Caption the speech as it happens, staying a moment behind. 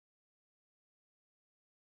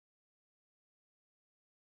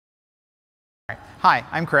Hi,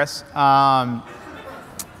 I'm Chris.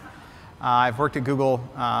 I've worked at Google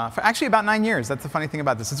for actually about 9 years. That's the funny thing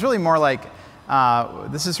about this. It's really more like,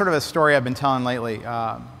 this is sort of a story I've been telling lately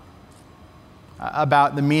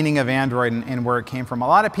about the meaning of Android and where it came from. A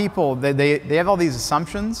lot of people, they have all these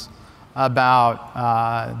assumptions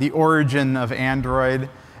about the origin of Android,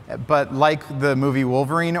 but like the movie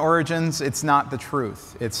Wolverine Origins, it's not the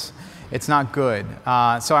truth. It's not good.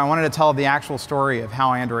 So I wanted to tell the actual story of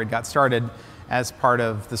how Android got started as part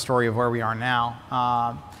of the story of where we are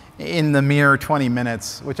now in the mere 20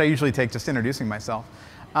 minutes, which I usually take just introducing myself.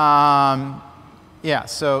 Yeah,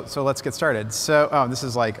 so let's get started. So, oh, this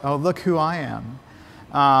is like, oh, look who I am.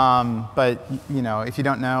 But you know, if you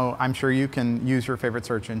don't know, I'm sure you can use your favorite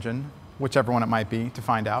search engine, whichever one it might be, to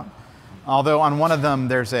find out. Although on one of them,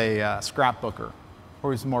 there's a scrapbooker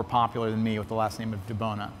who's more popular than me with the last name of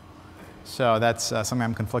DiBona. So that's something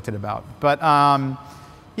I'm conflicted about. But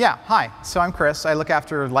yeah, hi. So I'm Chris. I look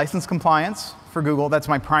after license compliance for Google. That's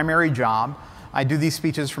my primary job. I do these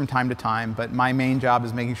speeches from time to time, but my main job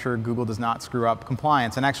is making sure Google does not screw up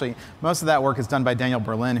compliance. And actually, most of that work is done by Daniel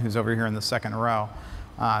Berlin, who's over here in the second row.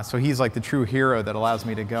 So he's like the true hero that allows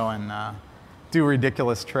me to go and do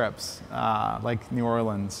ridiculous trips, like New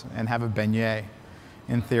Orleans, and have a beignet,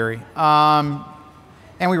 in theory. And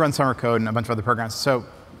we run Summer Code and a bunch of other programs. So,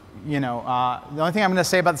 you know, the only thing I'm going to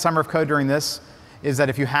say about the Summer of Code during this is that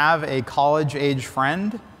if you have a college-age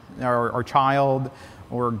friend or child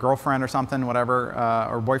or girlfriend or something, whatever,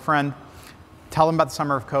 or boyfriend, tell them about the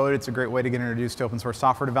Summer of Code. It's a great way to get introduced to open source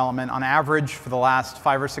software development. On average, for the last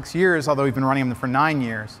 5 or 6 years, although we've been running them for 9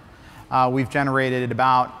 years, we've generated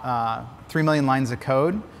about 3 million lines of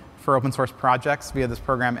code for open source projects via this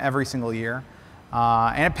program every single year.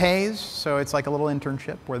 And it pays, so it's like a little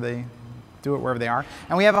internship where they do it wherever they are.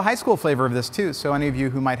 And we have a high school flavor of this too, so any of you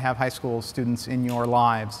who might have high school students in your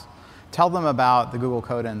lives, tell them about the Google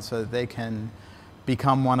Code-In so that they can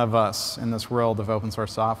become one of us in this world of open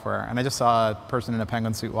source software. And I just saw a person in a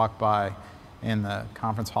penguin suit walk by in the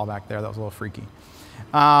conference hall back there. That was a little freaky.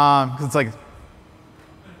 It's like,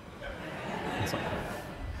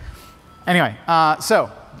 anyway, so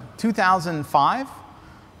 2005,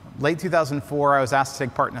 late 2004, I was asked to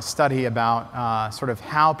take part in a study about sort of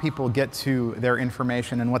how people get to their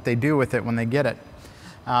information and what they do with it when they get it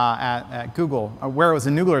at Google, where I was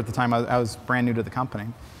a noodler at the time. I was brand new to the company.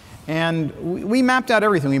 And we mapped out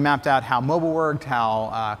everything. We mapped out how mobile worked,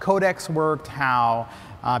 how codecs worked, how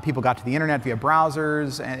people got to the internet via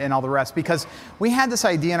browsers, and all the rest. Because we had this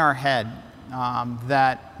idea in our head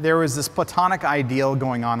that there was this platonic ideal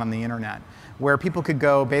going on the internet, where people could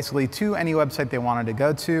go basically to any website they wanted to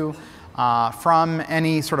go to from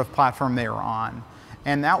any sort of platform they were on.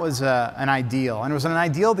 And that was an ideal. And it was an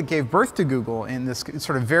ideal that gave birth to Google in this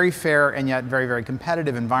sort of very fair and yet very, very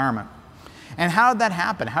competitive environment. And how did that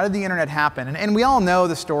happen? How did the internet happen? And we all know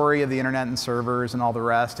the story of the internet and servers and all the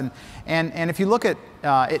rest. And if you look at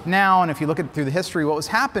it now, and if you look at through the history, what was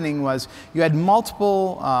happening was you had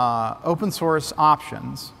multiple open source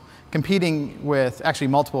options competing with actually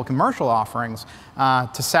multiple commercial offerings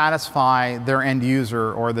to satisfy their end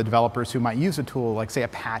user or the developers who might use a tool like, say,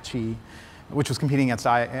 Apache, which was competing against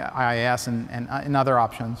IIS and other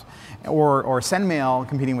options, or SendMail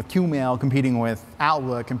competing with QMail, competing with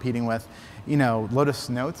Outlook, competing with, you know, Lotus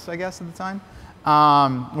Notes, I guess, at the time,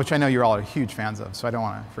 which I know you're all huge fans of, so I don't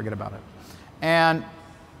want to forget about it. And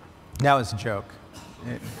that was a joke.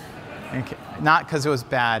 Not because it was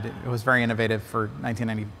bad. It was very innovative for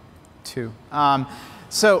 1992.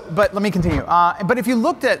 But let me continue. But if you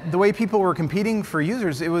looked at the way people were competing for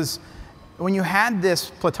users, it was when you had this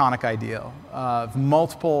platonic ideal of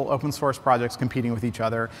multiple open source projects competing with each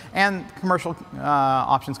other and commercial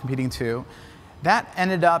options competing too, that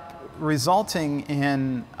ended up resulting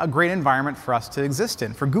in a great environment for us to exist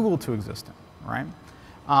in, for Google to exist in, right?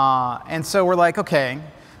 And so we're like, okay,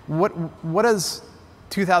 what does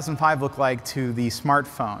 2005 look like to the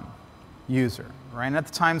smartphone user, right? And at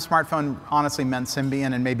the time, smartphone honestly meant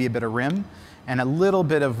Symbian and maybe a bit of RIM and a little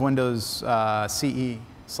bit of Windows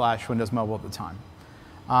CE/Windows Mobile at the time.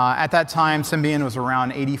 At that time, Symbian was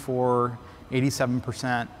around 84,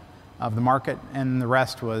 87% of the market, and the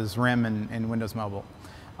rest was RIM and Windows Mobile.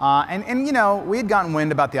 And you know, we had gotten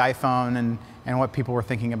wind about the iPhone and what people were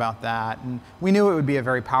thinking about that, and we knew it would be a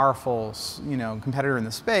very powerful, you know, competitor in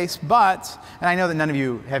the space. But, and I know that none of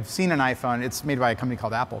you have seen an iPhone. It's made by a company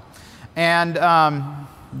called Apple, and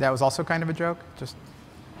that was also kind of a joke, just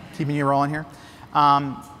keeping you rolling here.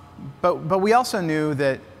 But we also knew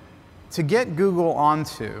that to get Google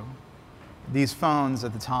onto these phones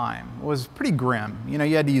at the time was pretty grim. You know,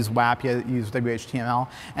 you had to use WAP, you had to use WHTML,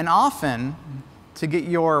 and often to get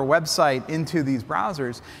your website into these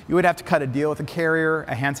browsers, you would have to cut a deal with a carrier,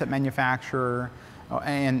 a handset manufacturer,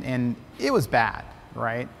 and it was bad,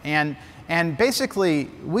 right? And basically,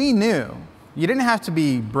 we knew you didn't have to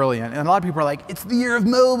be brilliant. And a lot of people are like, it's the year of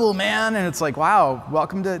mobile, man. And it's like, wow,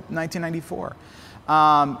 welcome to 1994.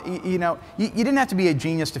 You didn't have to be a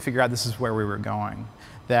genius to figure out this is where we were going.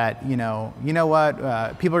 That, you know what,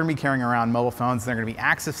 people are going to be carrying around mobile phones, and they're going to be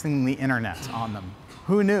accessing the internet on them.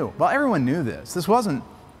 Who knew? Well, everyone knew this. This wasn't,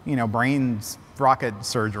 brains rocket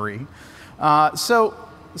surgery. So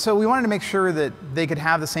we wanted to make sure that they could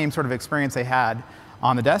have the same sort of experience they had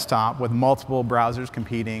on the desktop with multiple browsers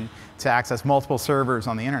competing to access multiple servers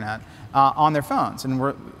on the internet on their phones.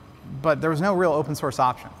 But there was no real open source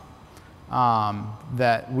option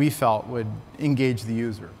that we felt would engage the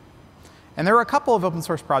user. And there were a couple of open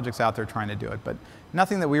source projects out there trying to do it, but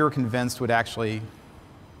nothing that we were convinced would actually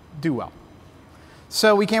do well.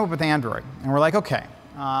 So we came up with Android, and we're like, OK,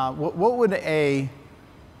 what would a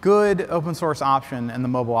good open source option in the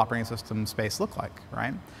mobile operating system space look like,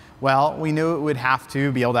 right? Well, we knew it would have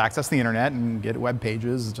to be able to access the internet and get web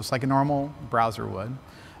pages just like a normal browser would.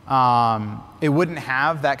 It wouldn't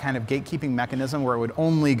have that kind of gatekeeping mechanism where it would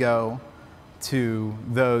only go to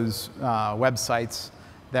those websites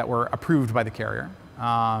that were approved by the carrier.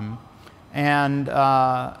 And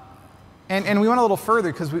we went a little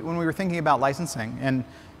further because when we were thinking about licensing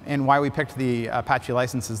and why we picked the Apache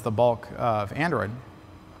license as the bulk of Android,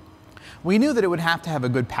 we knew that it would have to have a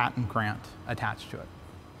good patent grant attached to it.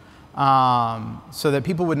 So that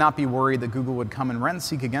people would not be worried that Google would come and rent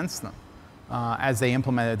seek against them as they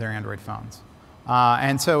implemented their Android phones.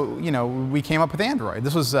 And so, we came up with Android.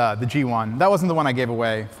 This was the G1. That wasn't the one I gave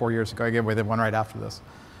away 4 years ago. I gave away the one right after this.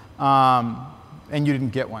 And you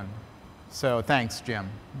didn't get one. So thanks, Jim.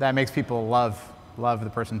 That makes people love the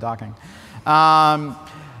person talking.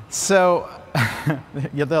 So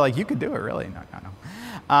they're like, you could do it, really?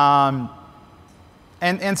 No.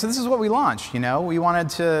 And so this is what we launched. We wanted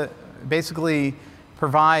to basically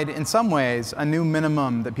provide, in some ways, a new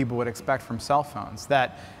minimum that people would expect from cell phones,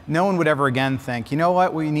 that no one would ever again think, you know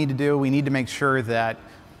what we need to do? We need to make sure that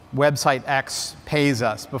website X pays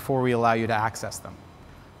us before we allow you to access them.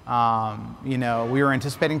 We were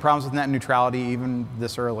anticipating problems with net neutrality even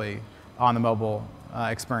this early on the mobile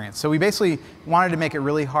experience. So we basically wanted to make it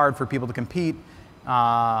really hard for people to compete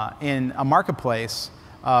in a marketplace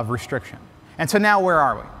of restriction. And so now where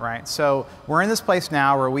are we, right? So we're in this place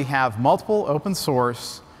now where we have multiple open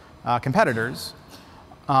source competitors,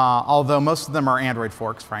 although most of them are Android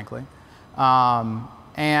forks, frankly,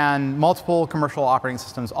 and multiple commercial operating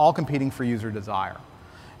systems all competing for user desire.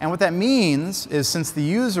 And what that means is since the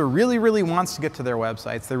user really, really wants to get to their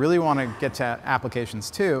websites, they really want to get to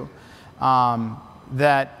applications too,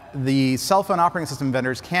 that the cell phone operating system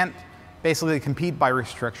vendors can't basically compete by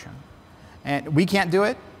restriction. And we can't do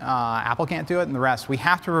it, Apple can't do it, and the rest. We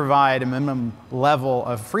have to provide a minimum level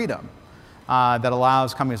of freedom that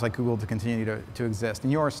allows companies like Google to continue to exist,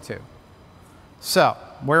 and yours too. So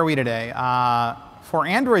where are we today? For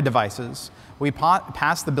Android devices, we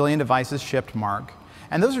passed the billion devices shipped mark.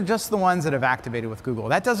 And those are just the ones that have activated with Google.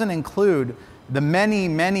 That doesn't include the many,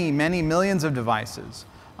 many, many millions of devices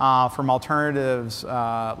from alternatives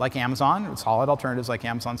like Amazon, solid alternatives like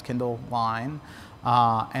Amazon's Kindle line,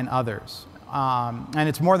 and others. And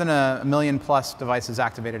it's more than a million plus devices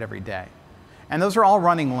activated every day. And those are all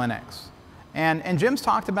running Linux. And Jim's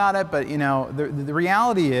talked about it, but the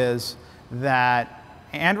reality is that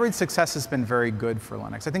Android's success has been very good for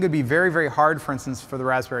Linux. I think it would be very, very hard, for instance, for the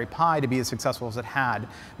Raspberry Pi to be as successful as it had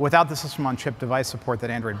without the system-on-chip device support that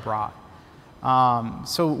Android brought.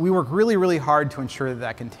 So we work really, really hard to ensure that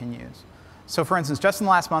that continues. So for instance, just in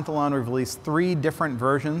the last month alone, we've released 3 different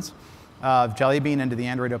versions of Jelly Bean into the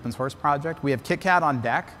Android open source project. We have KitKat on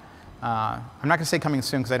deck. I'm not going to say coming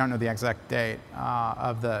soon because I don't know the exact date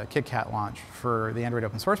of the KitKat launch for the Android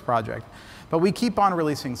open source project. But we keep on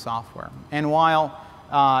releasing software. And while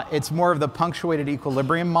it's more of the punctuated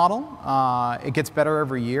equilibrium model, it gets better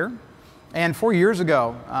every year. And 4 years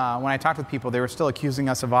ago, when I talked with people, they were still accusing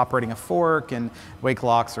us of operating a fork and wake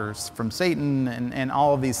locks are from Satan and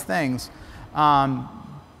all of these things.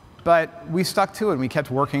 But we stuck to it, and we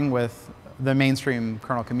kept working with the mainstream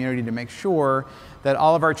kernel community to make sure that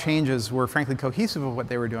all of our changes were frankly cohesive with what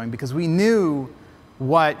they were doing, because we knew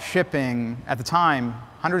what shipping, at the time,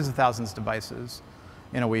 hundreds of thousands of devices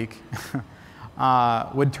in a week,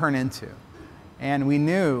 would turn into. And we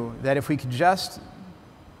knew that if we could just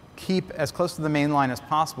keep as close to the main line as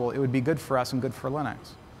possible, it would be good for us and good for Linux.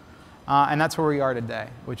 And that's where we are today,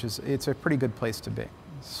 which is, it's a pretty good place to be.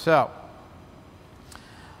 So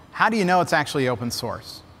how do you know it's actually open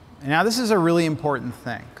source? Now this is a really important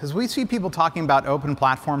thing, because we see people talking about open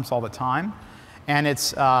platforms all the time, and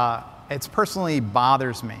it's personally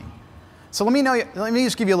bothers me. So let me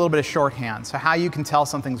just give you a little bit of shorthand, so how you can tell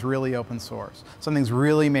something's really open source, something's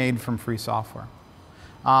really made from free software.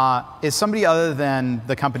 Is somebody other than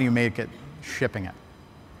the company who made it shipping it,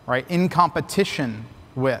 right? In competition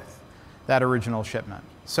with that original shipment.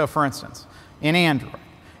 So for instance, in Android,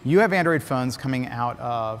 you have Android phones coming out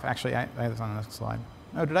of, actually, I have this on the next slide.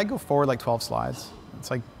 Oh, did I go forward like 12 slides?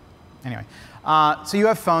 It's like, anyway. So you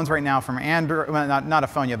have phones right now from Android, well, not a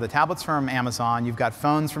phone, you have the tablets from Amazon, you've got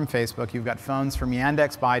phones from Facebook, you've got phones from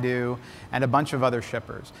Yandex, Baidu, and a bunch of other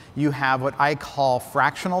shippers. You have what I call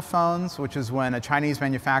fractional phones, which is when a Chinese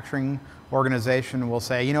manufacturing organization will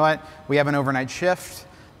say, you know what, we have an overnight shift,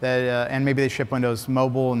 that, and maybe they ship Windows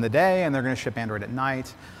Mobile in the day, and they're going to ship Android at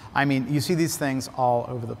night. I mean, you see these things all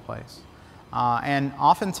over the place. And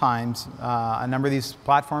oftentimes, a number of these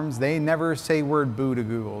platforms, they never say word boo to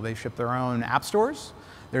Google. They ship their own app stores.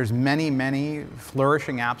 There's many, many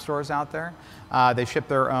flourishing app stores out there. They ship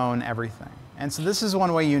their own everything. And so this is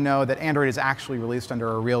one way you know that Android is actually released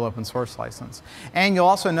under a real open source license. And you'll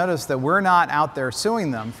also notice that we're not out there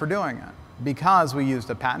suing them for doing it, because we used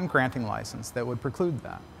a patent granting license that would preclude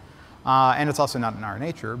that. And it's also not in our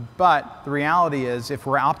nature. But the reality is, if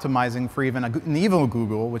we're optimizing for even an evil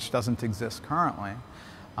Google, which doesn't exist currently,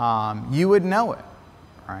 you would know it,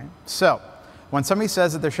 right? So when somebody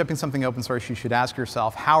says that they're shipping something open source, you should ask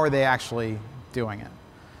yourself, how are they actually doing it?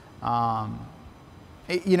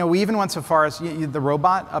 You know, we even went so far as the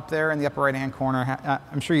robot up there in the upper right-hand corner.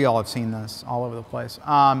 I'm sure you all have seen this all over the place.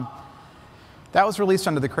 That was released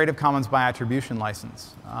under the Creative Commons by Attribution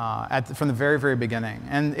license from the very, very beginning.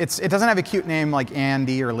 And it doesn't have a cute name like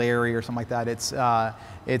Andy or Larry or something like that.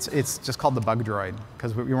 It's just called the Bug Droid,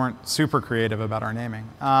 because we weren't super creative about our naming.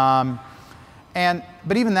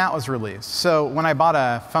 But even that was released. So when I bought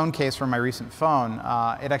a phone case for my recent phone,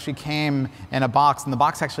 it actually came in a box, and the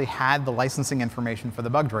box actually had the licensing information for the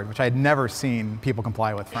Bug Droid, which I had never seen people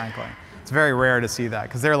comply with, frankly. It's very rare to see that,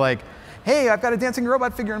 because they're like, hey, I've got a dancing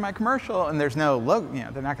robot figure in my commercial, and there's no logo, you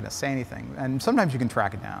know, they're not going to say anything. And sometimes you can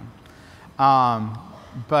track it down.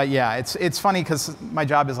 But yeah, it's funny, because my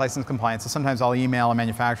job is license compliance, so sometimes I'll email a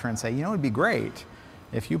manufacturer and say, you know, it would be great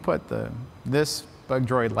if you put this Bug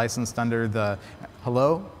Droid licensed under the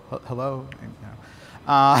hello. You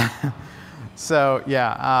know. So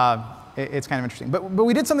yeah, it's kind of interesting. But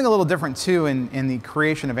we did something a little different too in the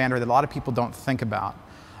creation of Android that a lot of people don't think about.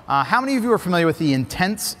 How many of you are familiar with the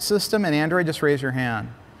intents system in Android? Just raise your hand.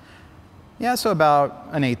 Yeah, so about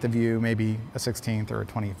an eighth of you, maybe a 16th or a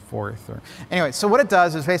 24th. Anyway, so what it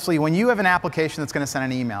does is basically when you have an application that's going to send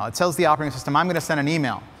an email, it tells the operating system, I'm going to send an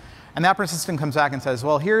email. And the operating system comes back and says,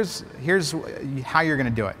 well, here's how you're going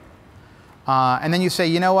to do it. And then you say,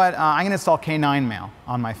 you know what, I'm going to install K9 Mail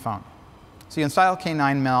on my phone. So you install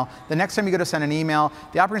K9 Mail. The next time you go to send an email,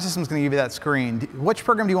 the operating system is going to give you that screen. Which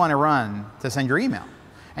program do you want to run to send your email?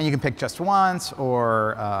 And you can pick just once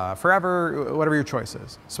or forever, whatever your choice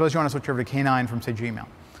is. Suppose you want to switch over to K9 from, say,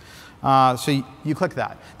 Gmail. So you click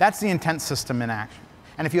that. That's the intent system in action.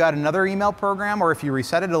 And if you add another email program or if you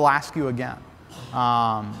reset it, it'll ask you again.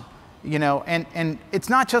 You know, and it's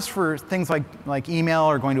not just for things like email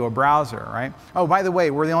or going to a browser, right? Oh, by the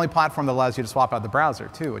way, we're the only platform that allows you to swap out the browser,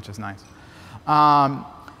 too, which is nice.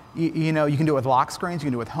 You know, you can do it with lock screens, you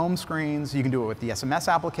can do it with home screens, you can do it with the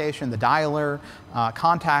SMS application, the dialer,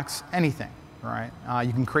 contacts, anything, right?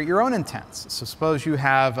 You can create your own intents. So suppose you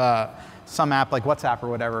have some app like WhatsApp or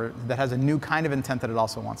whatever that has a new kind of intent that it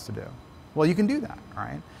also wants to do. Well, you can do that,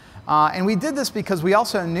 right? And we did this because we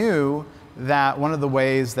also knew that one of the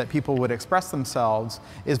ways that people would express themselves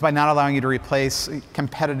is by not allowing you to replace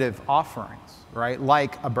competitive offerings, right?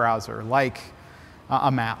 Like a browser, like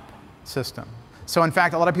a map system. So in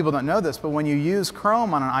fact, a lot of people don't know this, but when you use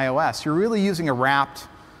Chrome on an iOS, you're really using a wrapped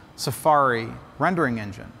Safari rendering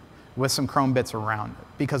engine with some Chrome bits around it,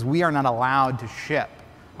 because we are not allowed to ship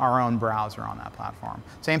our own browser on that platform.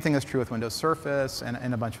 Same thing is true with Windows Surface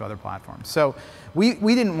and a bunch of other platforms. So we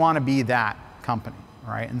didn't want to be that company,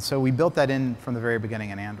 right? And so we built that in from the very beginning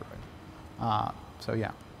in Android. So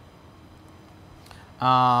yeah.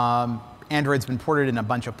 Android's been ported in a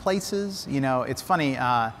bunch of places. You know, it's funny.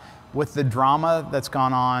 With the drama that's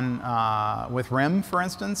gone on with RIM, for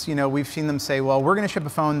instance, you know, we've seen them say, well, we're going to ship a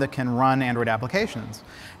phone that can run Android applications.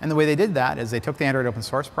 And the way they did that is they took the Android open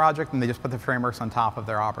source project and they just put the frameworks on top of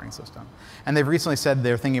their operating system. And they've recently said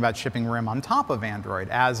they're thinking about shipping RIM on top of Android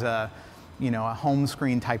as a home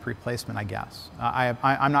screen type replacement, I guess.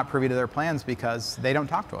 I'm not privy to their plans because they don't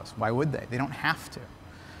talk to us. Why would they? They don't have to.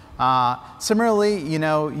 Similarly,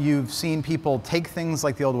 you've seen people take things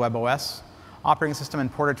like the old WebOS operating system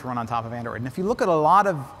and port it to run on top of Android. And if you look at a lot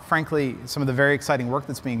of, frankly, some of the very exciting work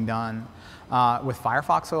that's being done with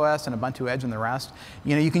Firefox OS and Ubuntu Edge and the rest,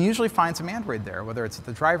 you can usually find some Android there, whether it's at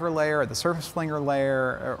the driver layer, at the Surface Flinger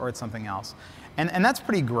layer, or at something else. And that's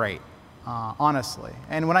pretty great, honestly.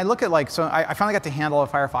 And when I look at so I finally got to handle a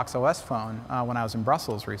Firefox OS phone when I was in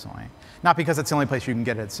Brussels recently. Not because it's the only place you can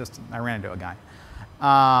get it, it's just I ran into a guy.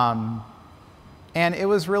 And it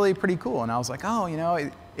was really pretty cool. And I was like,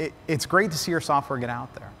 oh, it's great to see your software get out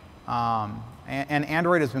there. And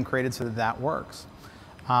Android has been created so that that works.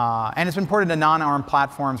 And it's been ported to non-ARM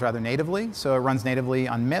platforms rather natively. So it runs natively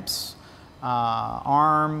on MIPS,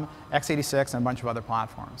 ARM, x86, and a bunch of other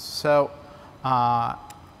platforms. So,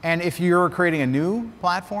 and if you're creating a new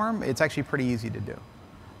platform, it's actually pretty easy to do.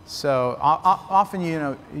 So often,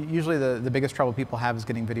 usually the biggest trouble people have is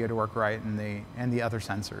getting video to work right and the other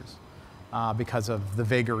sensors because of the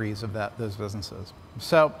vagaries of those businesses.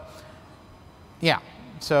 So, yeah.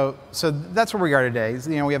 So that's where we are today.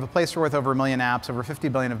 We have a Play Store with over 1 million apps. Over 50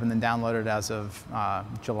 billion have been downloaded as of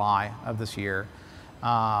July of this year.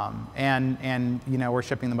 And we're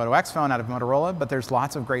shipping the Moto X phone out of Motorola, but there's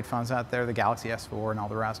lots of great phones out there, the Galaxy S4 and all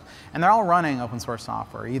the rest. And they're all running open source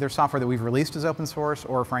software, either software that we've released as open source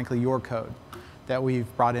or, frankly, your code that we've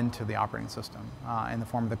brought into the operating system in the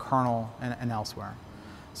form of the kernel and elsewhere.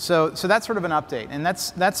 So that's sort of an update. And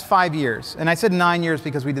that's 5 years. And I said 9 years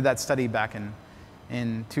because we did that study back in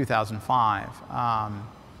 2005.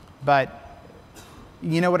 But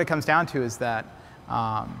what it comes down to is that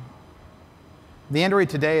the Android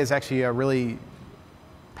today is actually a really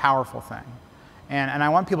powerful thing. And I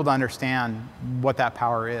want people to understand what that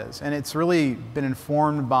power is. And it's really been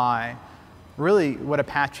informed by really what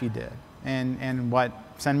Apache did and what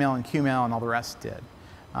SendMail and QMail and all the rest did.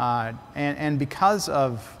 And because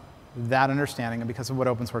of that understanding and because of what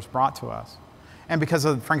open source brought to us, and because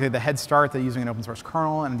of, frankly, the head start that using an open source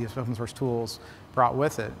kernel and these open source tools brought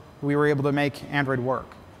with it, we were able to make Android work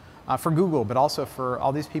for Google, but also for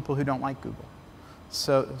all these people who don't like Google.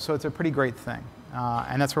 So it's a pretty great thing.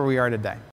 And that's where we are today.